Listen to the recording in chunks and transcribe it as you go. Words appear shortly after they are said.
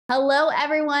Hello,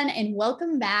 everyone, and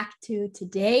welcome back to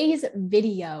today's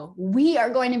video. We are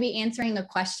going to be answering a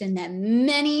question that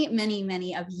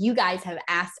many of you guys have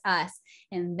asked us,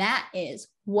 and that is,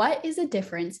 what is the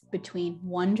difference between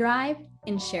OneDrive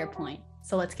and SharePoint?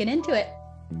 So let's get into it.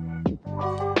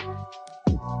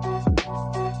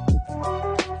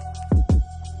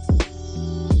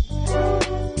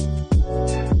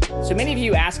 So many of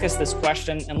you ask us this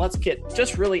question, and let's get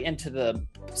just really into the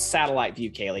satellite view,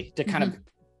 Kaylee, to kind of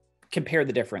compare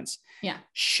the difference. Yeah.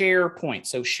 SharePoint.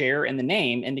 So share in the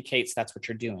name indicates that's what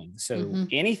you're doing. So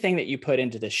anything that you put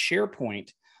into the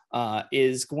SharePoint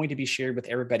is going to be shared with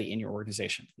everybody in your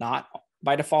organization, not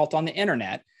by default on the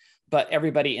internet, but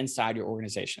everybody inside your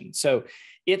organization. So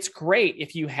it's great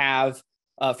if you have,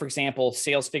 for example,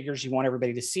 sales figures you want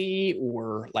everybody to see,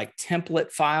 or like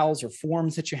template files or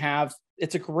forms that you have.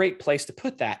 It's a great place to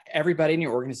put that. Everybody in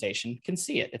your organization can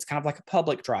see it. It's kind of like a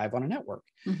public drive on a network.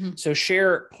 So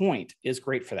SharePoint is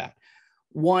great for that.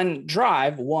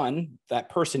 OneDrive, that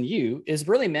person you, is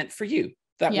really meant for you,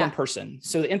 that one person.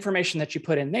 So the information that you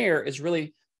put in there is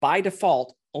really by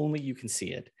default, only you can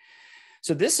see it.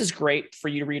 So this is great for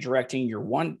you redirecting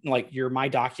your My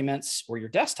Documents or your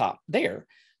desktop there,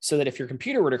 so that if your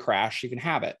computer were to crash, you can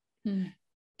have it.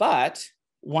 But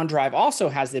OneDrive also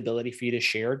has the ability for you to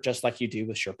share, just like you do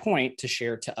with SharePoint, to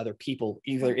share to other people,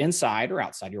 either inside or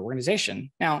outside your organization.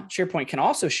 Now, SharePoint can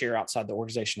also share outside the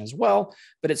organization as well,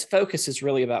 but its focus is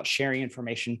really about sharing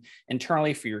information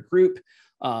internally for your group.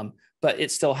 But it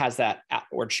still has that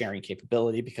outward sharing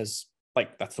capability because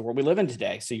that's the world we live in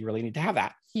today. So you really need to have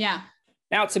that. Yeah.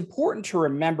 Now, it's important to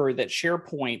remember that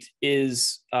SharePoint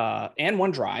is, and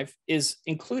OneDrive is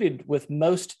included with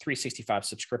most 365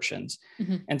 subscriptions.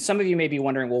 And some of you may be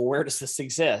wondering, well, where does this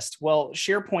exist? Well,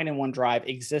 SharePoint and OneDrive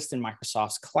exist in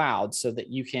Microsoft's cloud so that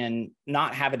you can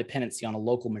not have a dependency on a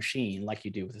local machine like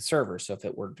you do with a server. So if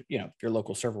it were, if your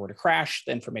local server were to crash,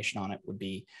 the information on it would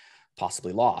be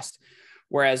possibly lost.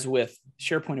 Whereas with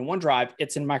SharePoint and OneDrive,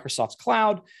 it's in Microsoft's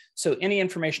cloud. So any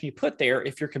information you put there,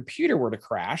 if your computer were to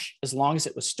crash, as long as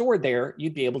it was stored there,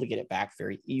 you'd be able to get it back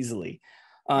very easily.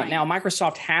 Now,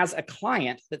 Microsoft has a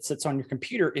client that sits on your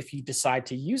computer if you decide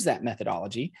to use that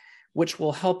methodology, which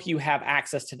will help you have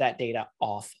access to that data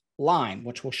offline,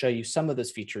 which will show you some of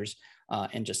those features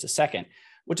in just a second,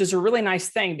 which is a really nice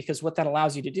thing because what that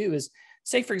allows you to do is,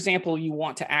 say, for example, you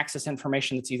want to access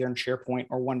information that's either in SharePoint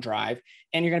or OneDrive,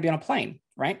 and you're going to be on a plane,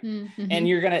 right? And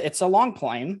it's a long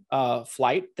plane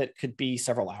flight that could be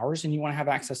several hours, and you want to have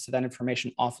access to that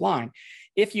information offline.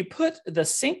 If you put the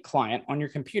sync client on your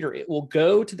computer, it will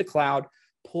go to the cloud,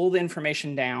 pull the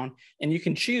information down, and you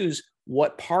can choose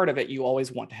what part of it you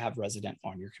always want to have resident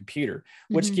on your computer,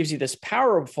 which gives you this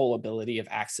powerful ability of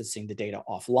accessing the data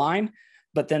offline.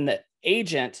 But then the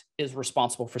agent is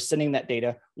responsible for sending that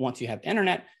data once you have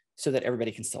internet so that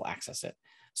everybody can still access it.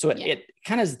 So it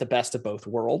kind of is the best of both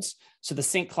worlds. So the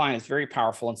sync client is very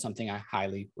powerful and something I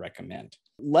highly recommend.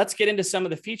 Let's get into some of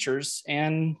the features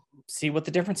and see what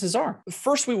the differences are.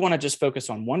 First, we want to just focus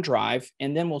on OneDrive,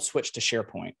 and then we'll switch to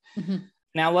SharePoint.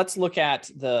 Now let's look at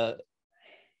my,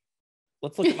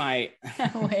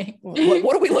 Wait.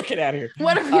 what are we looking at here?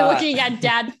 What are we looking at,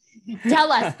 Dad?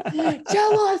 Tell us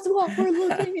what we're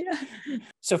looking at.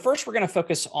 So first, we're going to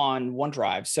focus on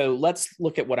OneDrive. So let's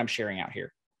look at what I'm sharing out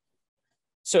here.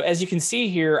 So as you can see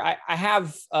here, I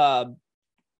have two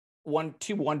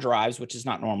OneDrives, which is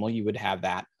not normal. You would have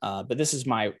that, but this is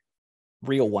my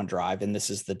real OneDrive, and this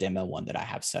is the demo one that I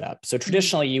have set up. So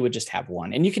traditionally, you would just have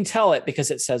one, and you can tell it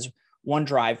because it says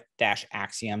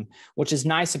OneDrive-Axiom, which is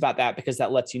nice about that because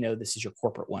that lets you know this is your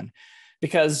corporate one.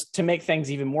 Because to make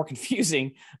things even more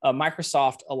confusing,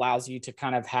 Microsoft allows you to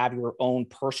kind of have your own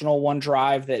personal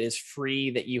OneDrive that is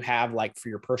free, that you have like for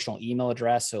your personal email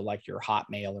address. So like your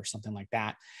Hotmail or something like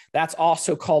that. That's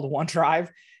also called OneDrive.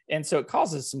 And so it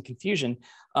causes some confusion.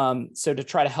 So to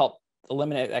try to help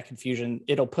eliminate that confusion,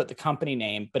 it'll put the company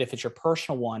name, but if it's your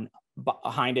personal one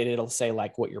behind it, it'll say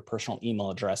like what your personal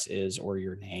email address is or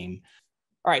your name.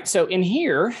 All right, so in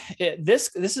here,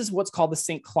 this is what's called the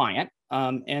sync client.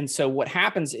 And so what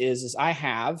happens is I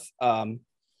have,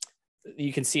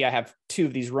 you can see I have two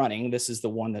of these running. This is the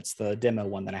one that's the demo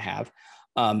one that I have.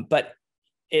 But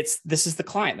this is the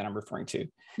client that I'm referring to.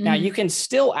 Now you can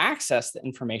still access the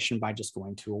information by just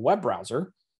going to a web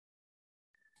browser.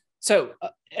 So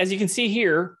as you can see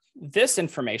here, this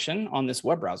information on this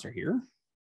web browser here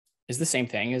is the same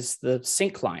thing as the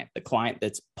sync client, the client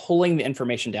that's pulling the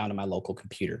information down to my local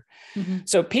computer.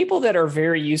 So people that are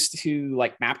very used to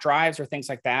like map drives or things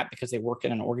like that, because they work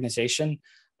in an organization,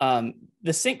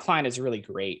 The sync client is really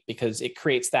great because it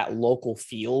creates that local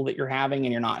feel that you're having,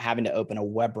 and you're not having to open a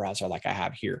web browser like I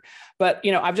have here. But,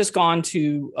 I've just gone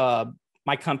to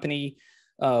my company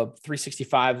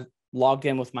 365, logged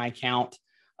in with my account,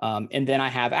 and then I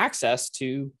have access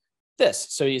to this.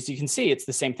 So as you can see, it's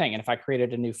the same thing. And if I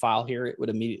created a new file here, it would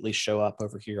immediately show up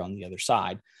over here on the other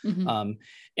side.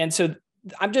 And so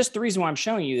the reason why I'm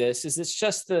showing you this is it's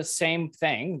just the same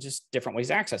thing, just different ways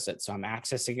to access it. So I'm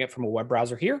accessing it from a web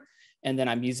browser here, and then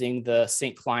I'm using the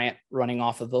sync client running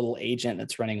off of the little agent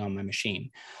that's running on my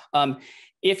machine.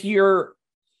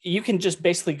 You can just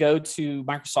basically go to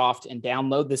Microsoft and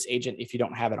download this agent if you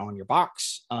don't have it on your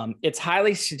box. It's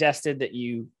highly suggested that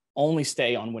you only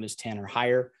stay on Windows 10 or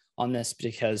higher on this,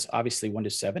 because obviously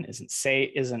Windows 7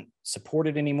 isn't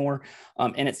supported anymore.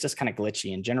 And it's just kind of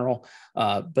glitchy in general.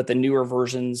 But the newer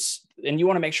versions, and you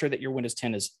want to make sure that your Windows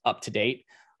 10 is up to date.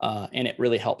 And it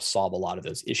really helps solve a lot of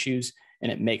those issues.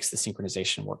 And it makes the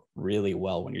synchronization work really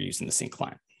well when you're using the sync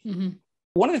client.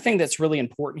 One of the things that's really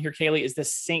important here, Kaylee, is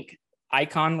this sync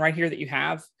icon right here that you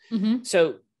have.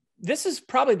 So this is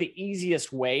probably the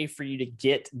easiest way for you to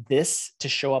get this to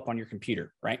show up on your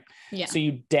computer, right? Yeah. So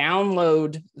you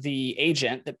download the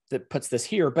agent that puts this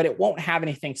here, but it won't have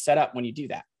anything set up when you do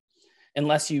that,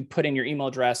 unless you put in your email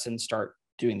address and start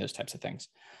doing those types of things.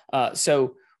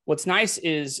 So what's nice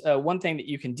is one thing that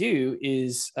you can do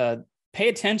is pay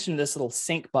attention to this little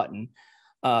sync button,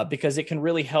 because it can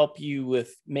really help you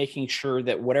with making sure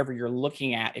that whatever you're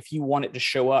looking at, if you want it to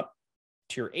show up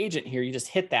to your agent here, you just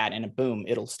hit that and boom,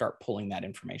 it'll start pulling that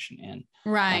information in.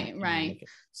 Right.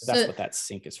 So that's what that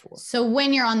sync is for. So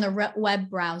when you're on the web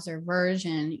browser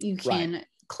version, you can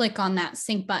click on that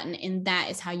sync button, and that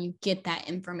is how you get that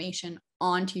information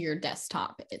onto your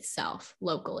desktop itself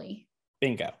locally.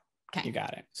 Bingo. Okay. You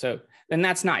got it. So then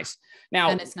that's nice. Now,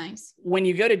 that is nice. When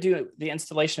you go to do the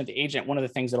installation of the agent, one of the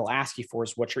things it'll ask you for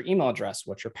is what's your email address,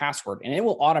 what's your password, and it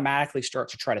will automatically start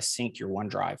to try to sync your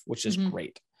OneDrive, which is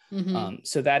great.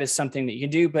 So that is something that you can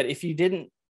do. But if you didn't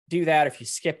do that, if you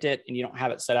skipped it and you don't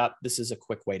have it set up, this is a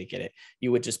quick way to get it.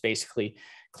 You would just basically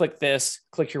click this,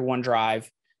 click your OneDrive.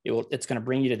 It's going to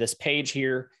bring you to this page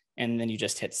here, and then you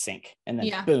just hit sync, and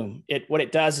then boom. What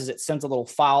it does is it sends a little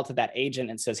file to that agent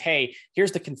and says, hey,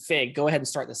 here's the config. Go ahead and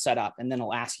start the setup. And then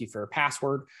it'll ask you for a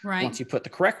password. Once you put the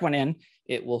correct one in,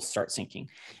 it will start syncing.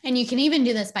 And you can even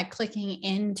do this by clicking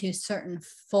into certain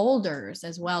folders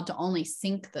as well to only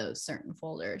sync those certain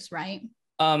folders, right?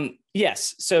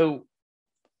 Yes. So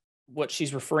what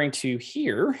she's referring to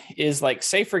here is, like,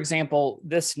 say, for example,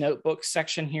 this notebook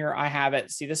section here, I have it.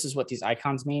 See, this is what these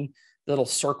icons mean. The little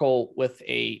circle with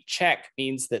a check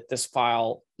means that this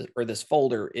file or this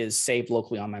folder is saved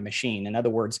locally on my machine. In other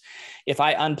words, if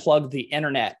I unplug the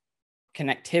internet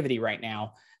connectivity right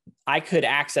now, I could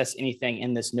access anything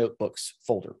in this notebooks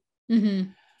folder.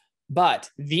 But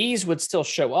these would still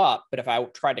show up. But if I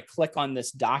tried to click on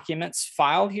this documents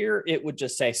file here, it would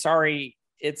just say, sorry,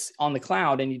 it's on the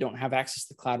cloud and you don't have access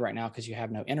to the cloud right now because you have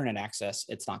no internet access.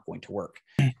 It's not going to work.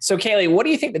 So Kaylee, what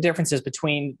do you think the difference is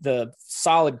between the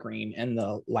solid green and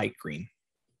the light green?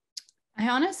 I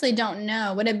honestly don't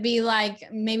know. Would it be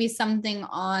like maybe something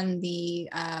on the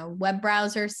web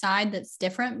browser side that's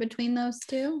different between those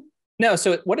two? No.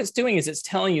 So what it's doing is it's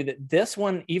telling you that this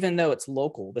one, even though it's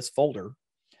local, this folder,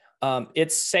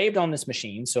 it's saved on this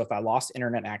machine. So if I lost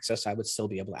internet access, I would still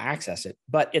be able to access it,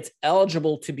 but it's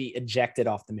eligible to be ejected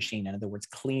off the machine. In other words,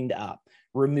 cleaned up,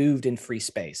 removed in free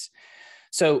space.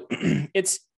 So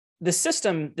it's the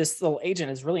system, this little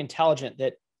agent is really intelligent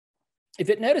that if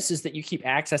it notices that you keep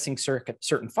accessing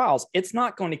certain files, it's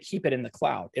not going to keep it in the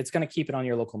cloud. It's going to keep it on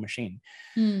your local machine.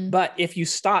 But if you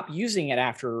stop using it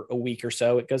after a week or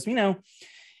so, it goes,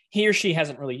 he or she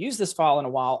hasn't really used this file in a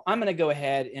while. I'm going to go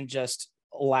ahead and just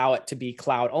allow it to be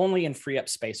cloud only and free up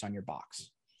space on your box.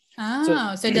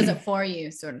 Oh, so it does it for you,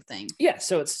 sort of thing. Yeah.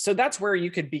 So that's where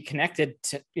you could be connected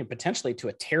to potentially to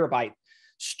a terabyte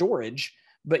storage,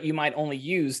 but you might only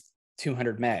use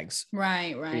 200 megs,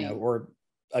 right, or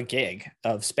a gig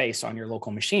of space on your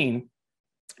local machine,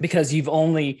 because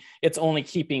it's only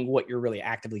keeping what you're really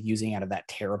actively using out of that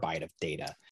terabyte of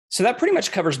data. So that pretty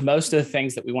much covers most of the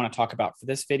things that we want to talk about for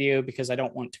this video, because I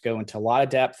don't want to go into a lot of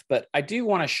depth, but I do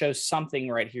want to show something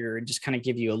right here and just kind of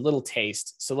give you a little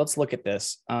taste. So let's look at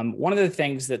this. One of the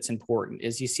things that's important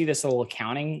is you see this little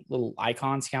accounting, little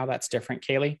icon. See how that's different,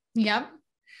 Kaylee? Yep.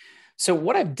 So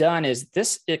what I've done is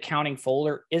this accounting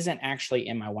folder isn't actually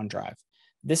in my OneDrive.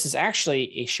 This is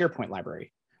actually a SharePoint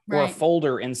library or a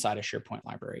folder inside a SharePoint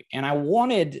library. And I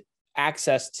wanted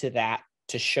access to that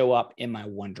to show up in my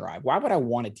OneDrive. Why would I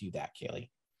want to do that, Kaylee?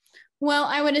 Well,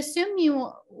 I would assume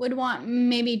you would want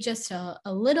maybe just a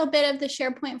little bit of the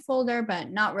SharePoint folder, but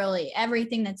not really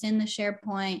everything that's in the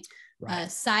SharePoint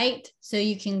site. So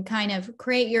you can kind of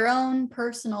create your own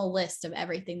personal list of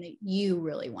everything that you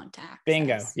really want to access.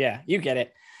 Bingo. Yeah, you get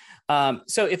it.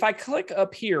 So if I click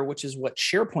up here, which is what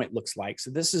SharePoint looks like. So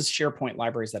this is SharePoint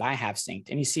libraries that I have synced.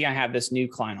 And you see I have this new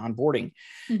client onboarding.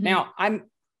 Now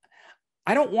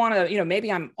I don't want to,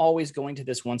 maybe I'm always going to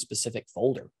this one specific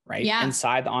folder, right? Yeah.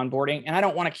 Inside the onboarding. And I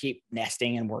don't want to keep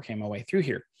nesting and working my way through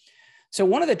here. So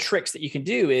one of the tricks that you can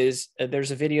do is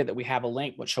there's a video that we have a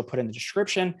link, which she'll put in the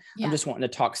description. Yeah. I'm just wanting to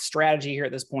talk strategy here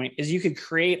at this point is you could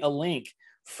create a link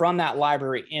from that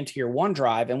library into your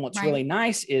OneDrive. And what's really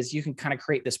nice is you can kind of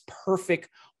create this perfect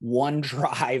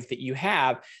OneDrive that you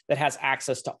have that has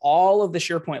access to all of the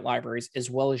SharePoint libraries,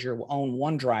 as well as your own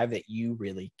OneDrive that you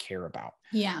really care about.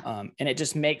 Yeah. And it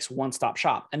just makes one-stop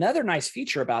shop. Another nice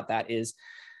feature about that is,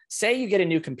 say you get a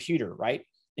new computer, right?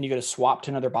 And you go to swap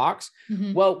to another box.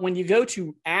 Well, when you go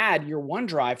to add your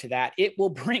OneDrive to that, it will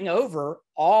bring over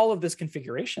all of this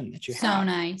configuration that you have. So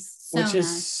nice. Which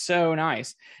is so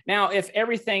nice. Now, if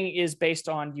everything is based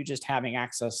on you just having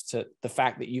access to the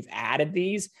fact that you've added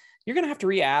these, you're going to have to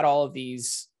re-add all of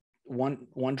these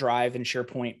OneDrive and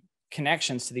SharePoint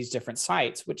connections to these different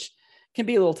sites, which can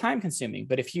be a little time consuming.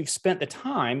 But if you've spent the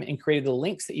time and created the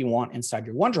links that you want inside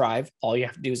your OneDrive, all you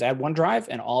have to do is add OneDrive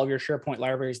and all of your SharePoint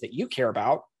libraries that you care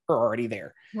about are already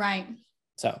there. Right.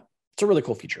 So it's a really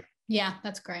cool feature. Yeah,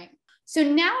 that's great. So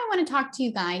now I want to talk to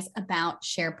you guys about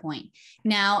SharePoint.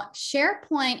 Now,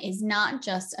 SharePoint is not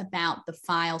just about the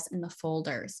files and the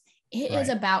folders. It is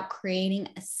about creating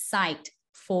a site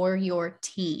for your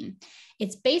team.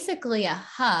 It's basically a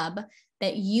hub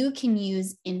that you can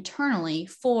use internally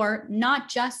for not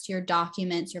just your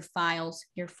documents, your files,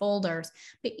 your folders,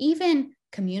 but even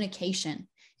communication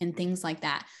and things like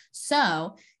that.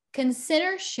 So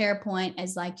consider SharePoint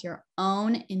as like your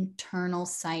own internal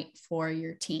site for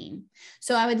your team.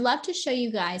 So I would love to show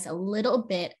you guys a little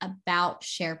bit about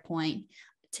SharePoint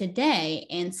today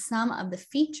and some of the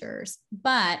features,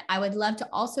 but I would love to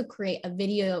also create a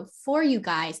video for you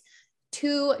guys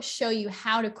to show you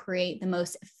how to create the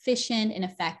most efficient and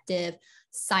effective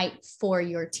site for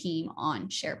your team on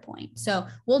SharePoint. So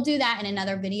we'll do that in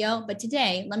another video, but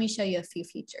today, let me show you a few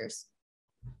features.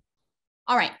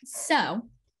 All right, so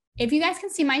if you guys can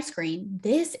see my screen,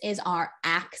 this is our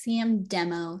Axiom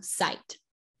demo site,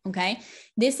 okay?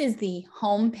 This is the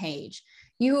home page.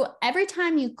 Every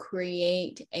time you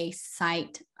create a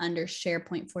site under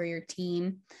SharePoint for your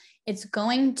team, it's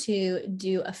going to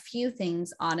do a few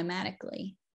things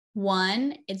automatically.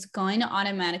 One, it's going to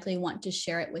automatically want to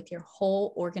share it with your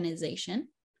whole organization.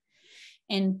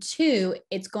 And two,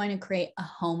 it's going to create a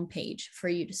home page for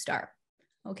you to start,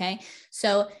 okay?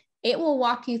 So it will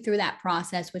walk you through that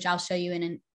process, which I'll show you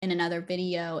in another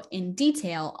video in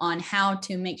detail on how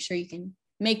to make sure you can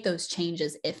make those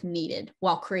changes if needed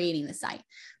while creating the site.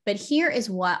 But here is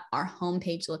what our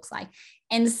homepage looks like.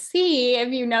 And see, if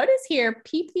you notice here,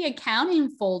 PP accounting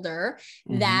folder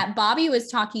that Bobby was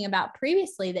talking about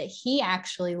previously, that he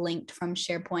actually linked from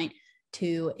SharePoint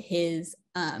to his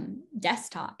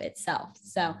desktop itself.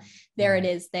 So there it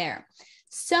is there.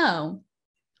 So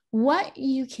what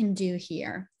you can do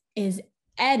here is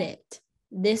edit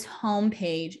this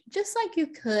homepage just like you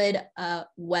could a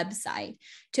website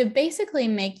to basically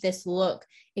make this look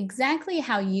exactly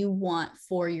how you want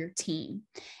for your team.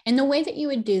 And the way that you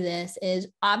would do this is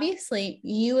obviously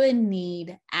you would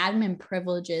need admin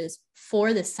privileges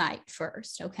for the site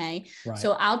first, okay? Right.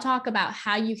 So I'll talk about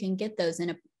how you can get those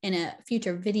in a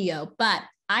future video, but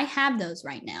I have those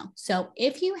right now. So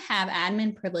if you have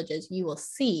admin privileges, you will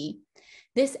see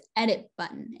this edit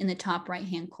button in the top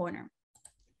right-hand corner.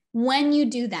 When you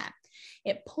do that,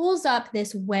 it pulls up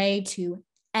this way to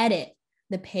edit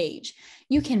the page.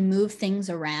 You can move things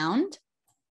around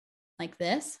like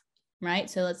this, right?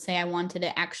 So let's say I wanted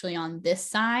it actually on this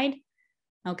side,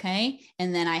 okay?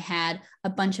 And then I had a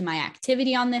bunch of my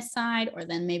activity on this side, or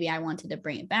then maybe I wanted to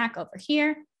bring it back over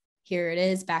here. Here it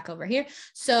is back over here.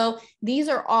 So these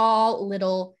are all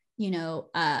little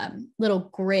little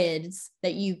grids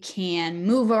that you can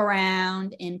move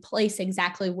around and place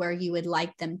exactly where you would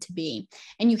like them to be.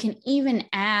 And you can even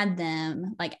add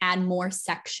them, like add more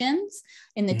sections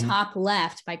in the top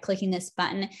left by clicking this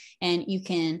button, and you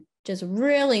can just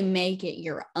really make it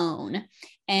your own.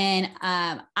 And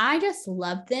I just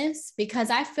love this because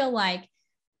I feel like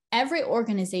every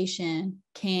organization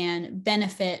can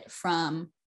benefit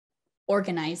from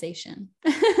organization.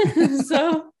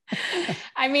 So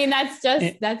I mean, that's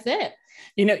it.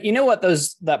 You know what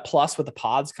that plus with the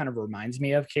pods kind of reminds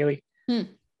me of, Kaylee?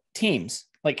 Teams.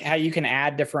 like how you can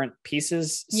add different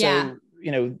pieces. So,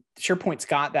 SharePoint's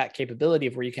got that capability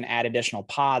of where you can add additional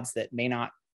pods that may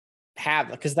not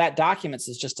have, because that documents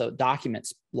is just a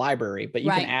documents library, but you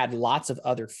can add lots of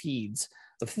other feeds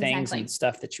of things and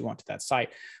stuff that you want to that site,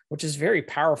 which is very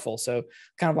powerful. So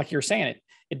kind of like you were saying,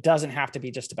 it doesn't have to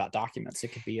be just about documents. It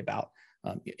could be about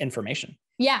information.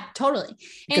 Yeah, totally.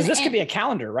 Because this could be a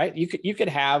calendar, right? You could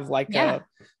have like a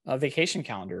vacation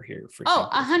calendar here. For example.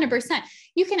 100%.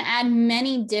 You can add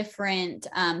many different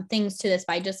things to this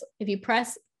by just, if you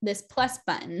press this plus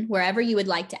button, wherever you would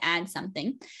like to add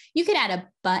something, you could add a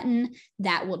button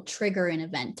that will trigger an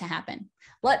event to happen.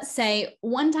 Let's say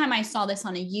one time I saw this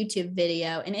on a YouTube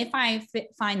video, and if I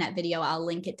find that video, I'll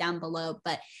link it down below,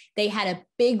 but they had a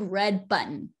big red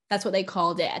button. That's what they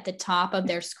called it at the top of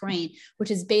their screen, which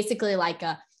is basically like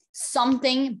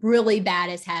something really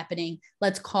bad is happening.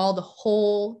 Let's call the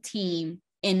whole team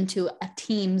into a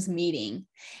Teams meeting.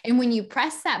 And when you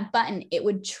press that button, it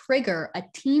would trigger a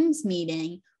Teams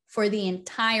meeting for the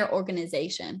entire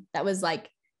organization. That was like,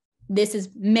 this is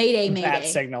Mayday. Bad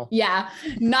signal. Yeah,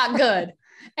 not good.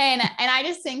 And I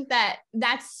just think that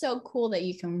that's so cool that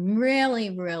you can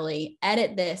really, really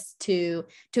edit this to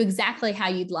exactly how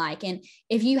you'd like. And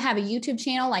if you have a YouTube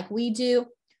channel like we do,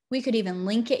 we could even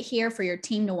link it here for your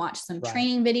team to watch some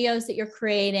training videos that you're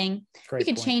creating. You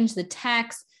could change the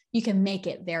text. You can make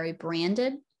it very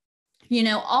branded,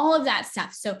 all of that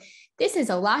stuff. So this is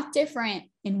a lot different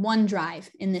in OneDrive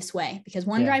in this way, because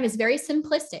OneDrive is very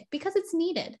simplistic because it's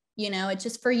needed. It's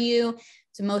just for you.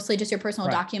 It's mostly just your personal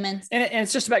documents. And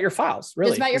it's just about your files,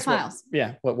 really. It's about your files.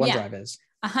 What OneDrive is.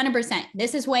 100%.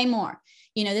 This is way more.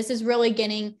 This is really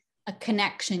getting a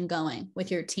connection going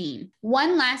with your team.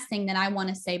 One last thing that I want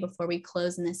to say before we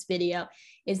close in this video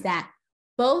is that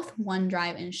both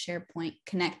OneDrive and SharePoint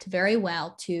connect very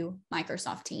well to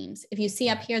Microsoft Teams. If you see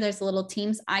up here, there's a little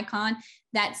Teams icon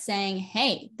that's saying,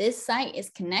 hey, this site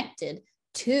is connected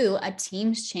to a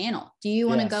Teams channel. Do you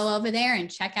want to go over there and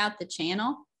check out the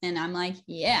channel? And I'm like,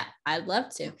 yeah, I'd love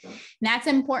to. And that's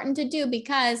important to do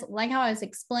because, like how I was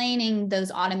explaining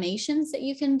those automations that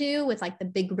you can do with like the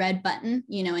big red button,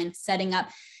 and setting up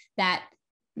that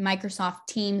Microsoft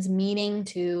Teams meeting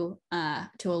to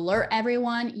alert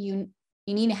everyone, you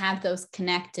need to have those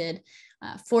connected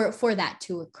for that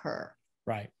to occur.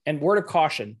 Right. And word of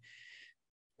caution,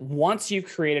 once you've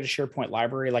created a SharePoint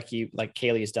library, like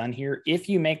Kaylee has done here, if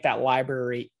you make that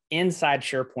library inside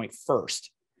SharePoint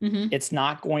first,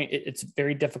 it's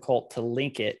very difficult to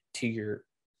link it to your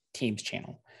Teams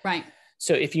channel. Right.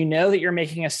 So if you know that you're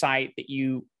making a site that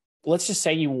let's just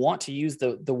say you want to use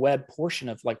the web portion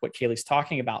of like what Kaylee's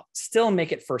talking about, still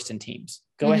make it first in Teams.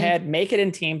 Go ahead, make it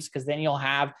in Teams, because then you'll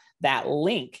have that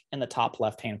link in the top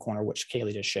left-hand corner, which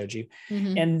Kaylee just showed you.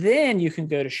 And then you can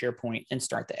go to SharePoint and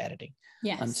start the editing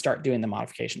and start doing the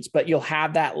modifications, but you'll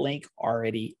have that link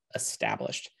already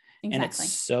established. Exactly. And it's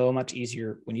so much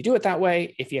easier when you do it that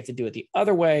way. If you have to do it the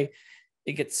other way,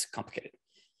 it gets complicated.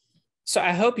 So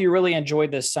I hope you really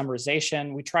enjoyed this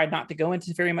summarization. We tried not to go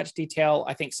into very much detail.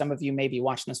 I think some of you may be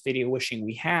watching this video wishing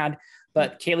we had,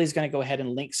 but Kaylee's going to go ahead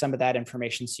and link some of that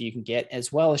information so you can get,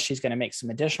 as well as she's going to make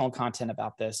some additional content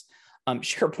about this.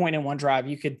 SharePoint and OneDrive,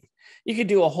 you could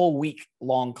do a whole week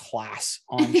long class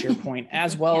on SharePoint,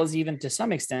 as well as even to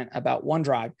some extent about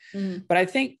OneDrive. But I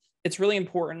think it's really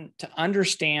important to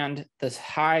understand this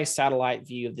high satellite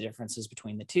view of the differences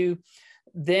between the two.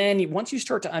 Then once you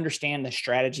start to understand the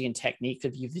strategy and technique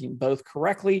of using both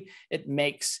correctly, it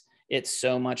makes it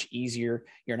so much easier.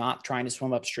 You're not trying to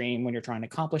swim upstream when you're trying to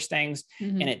accomplish things,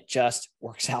 and it just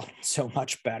works out so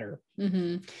much better.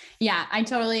 Yeah, I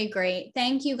totally agree.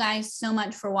 Thank you guys so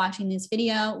much for watching this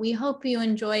video. We hope you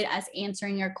enjoyed us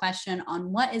answering your question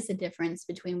on what is the difference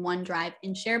between OneDrive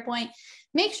and SharePoint.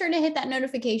 Make sure to hit that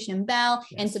notification bell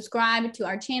and subscribe to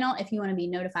our channel if you want to be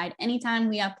notified anytime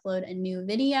we upload a new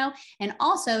video. And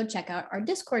also check out our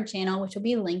Discord channel, which will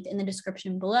be linked in the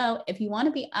description below if you want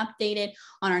to be updated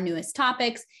on our newest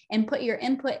topics and put your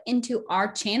input into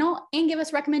our channel and give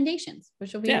us recommendations,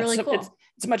 which will be really cool.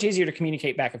 It's much easier to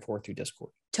communicate back and forth through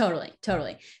Discord. Totally.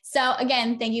 So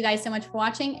again, thank you guys so much for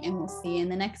watching, and we'll see you in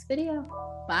the next video.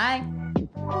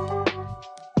 Bye.